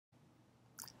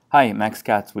Hi, Max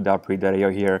Katz with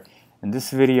deprecated here. In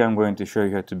this video I'm going to show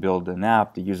you how to build an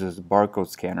app that uses a barcode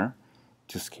scanner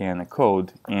to scan a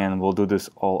code, and we'll do this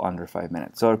all under 5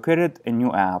 minutes. So I created a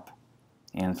new app,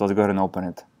 and so let's go ahead and open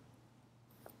it.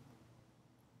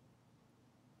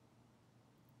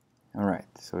 Alright,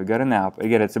 so we got an app.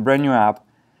 Again, it's a brand new app,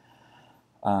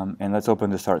 and let's open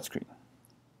the start screen.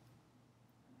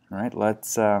 Alright,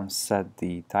 let's set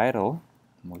the title.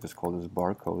 We'll just call this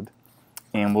barcode.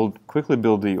 And we'll quickly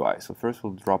build the UI. So first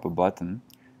we'll drop a button,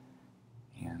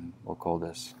 and we'll call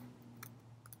this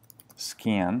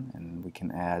scan, and we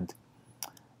can add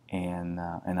an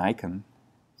icon,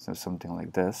 so something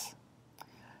like this.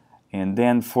 And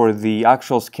then for the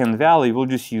actual scan value, we'll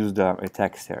just use a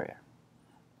text area.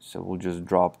 So we'll just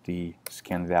drop the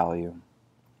scan value,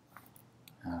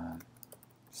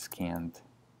 scanned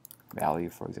value,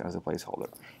 for example, as a placeholder.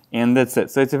 And that's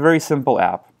it. So it's a very simple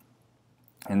app.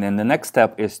 And then the next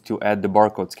step is to add the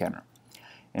barcode scanner.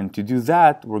 And to do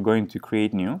that, we're going to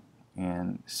create new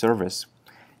and service.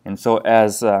 And so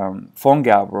as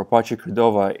PhoneGap or Apache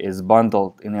Cordova is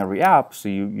bundled in every app, so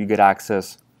you get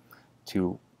access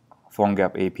to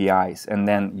PhoneGap APIs. And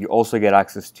then you also get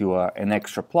access to an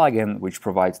extra plugin which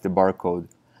provides the barcode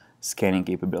scanning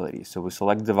capability. So we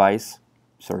select device,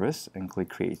 service, and click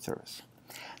create service.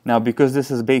 Now because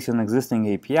this is based on an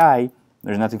existing API,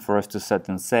 there's nothing for us to set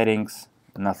in settings,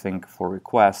 nothing for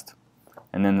request,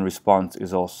 and then response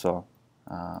is also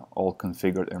all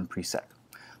configured and preset.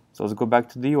 So let's go back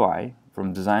to the UI.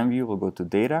 From design view, we'll go to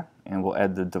data, and we'll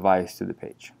add the device to the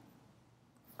page.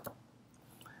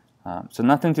 So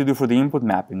nothing to do for the input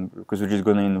mapping, because we're just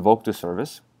going to invoke the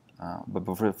service. But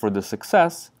for the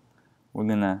success, we're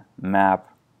going to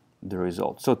map the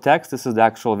result. So text, this is the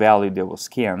actual value that was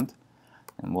scanned,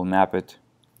 and we'll map it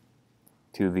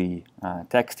to the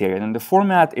text area. And then the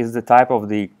format is the type of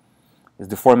the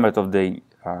format of the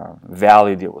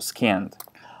value that was scanned.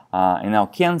 And now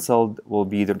canceled will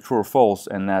be either true or false,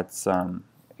 and that's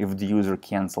if the user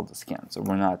canceled the scan. So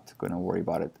we're not going to worry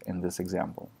about it in this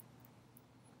example.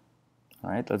 All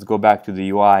right, let's go back to the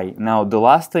UI. Now the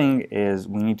last thing is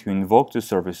we need to invoke the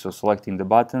service. So selecting the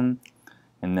button,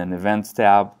 and then Events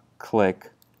tab,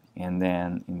 click, and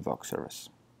then invoke service.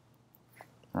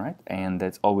 Right, and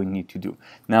that's all we need to do.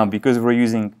 Now, because we're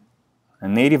using a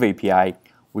native API,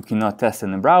 we cannot test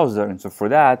in the browser, and so for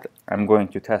that, I'm going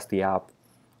to test the app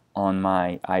on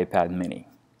my iPad mini.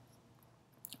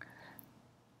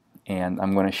 And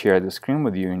I'm going to share the screen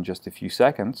with you in just a few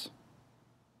seconds.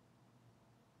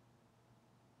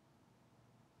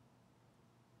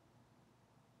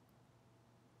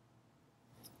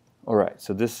 All right,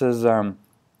 so this is the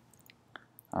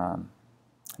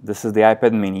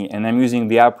iPad mini, and I'm using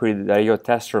the deprecated.io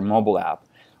tester mobile app,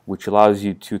 which allows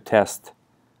you to test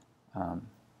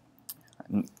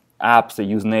apps that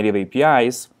use native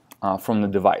APIs from the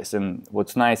device. And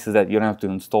what's nice is that you don't have to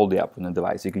install the app on the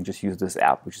device. You can just use this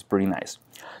app, which is pretty nice.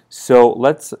 So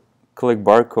let's click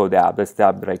Barcode app. That's the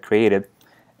app that I created,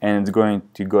 and it's going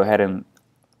to go ahead and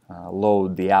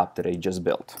load the app that I just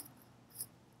built.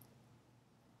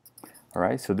 All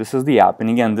right, so this is the app, and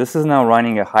again, this is now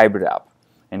running a hybrid app.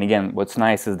 And again, what's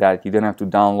nice is that you don't have to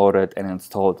download it and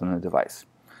install it on the device.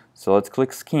 So let's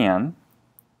click Scan,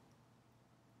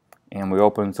 and we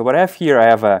open. So what I have here, I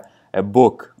have a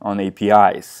book on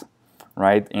APIs,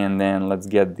 right? And then let's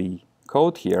get the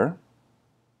code here,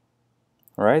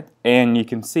 right? And you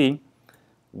can see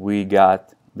we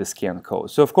got the scan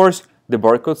code. So of course, the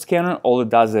barcode scanner, all it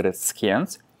does is it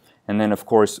scans, and then of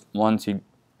course, once you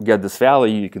get this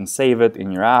value, you can save it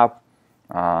in your app,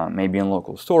 maybe in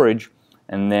local storage.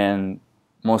 And then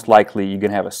most likely you're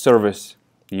going to have a service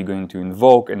that you're going to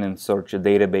invoke and then search a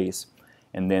database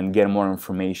and then get more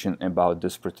information about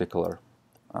this particular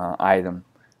item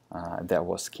that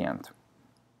was scanned.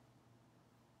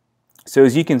 So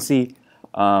as you can see,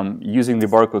 using the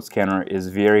barcode scanner is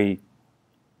very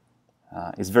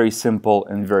simple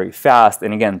and very fast.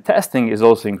 And again, testing is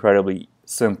also incredibly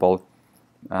simple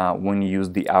when you use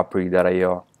the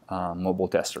deprecated.io mobile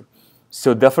tester.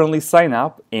 So definitely sign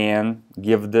up and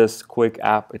give this quick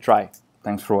app a try.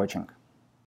 Thanks for watching.